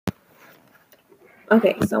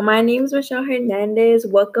Okay, so my name is Michelle Hernandez.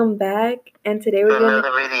 Welcome back, and today we're Another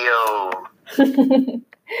video.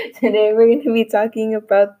 today we're going to be talking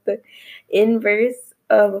about the inverse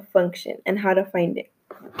of a function and how to find it.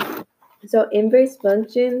 So inverse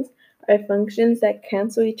functions are functions that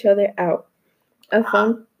cancel each other out. A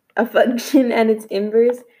function and its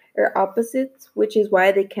inverse are opposites, which is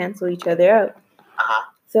why they cancel each other out.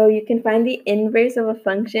 So you can find the inverse of a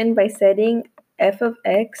function by setting f of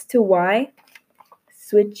x to y,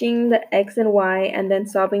 switching the x and y, and then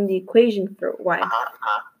solving the equation for y.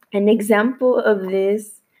 An example of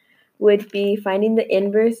this would be finding the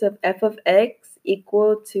inverse of f of x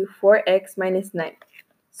equal to 4x minus 9.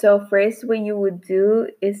 So first what you would do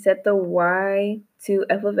is set the y to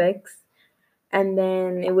f of x, and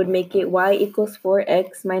then it would make it y equals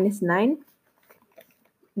 4x minus 9.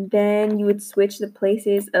 Then you would switch the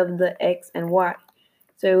places of the x and y.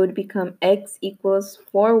 So it would become x equals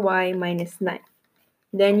 4y minus 9.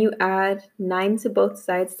 Then you add 9 to both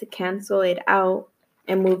sides to cancel it out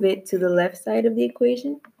and move it to the left side of the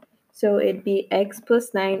equation. So it'd be x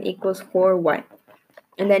plus 9 equals 4y.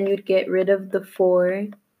 And then you'd get rid of the 4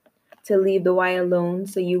 to leave the y alone.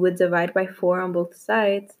 So you would divide by 4 on both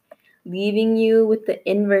sides, leaving you with the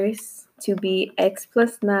inverse to be x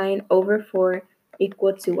plus 9 over 4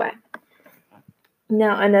 equal to y.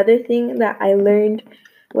 Now, another thing that I learned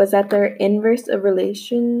was that there are inverse of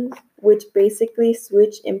relations, which basically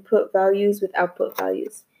switch input values with output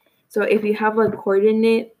values. So if you have a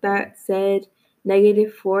coordinate that said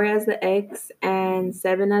 -4 as the x and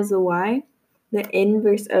 7 as the y, the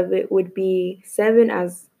inverse of it would be 7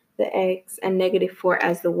 as the x and -4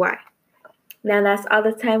 as the y. Now that's all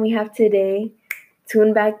the time we have today.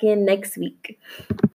 Tune back in next week.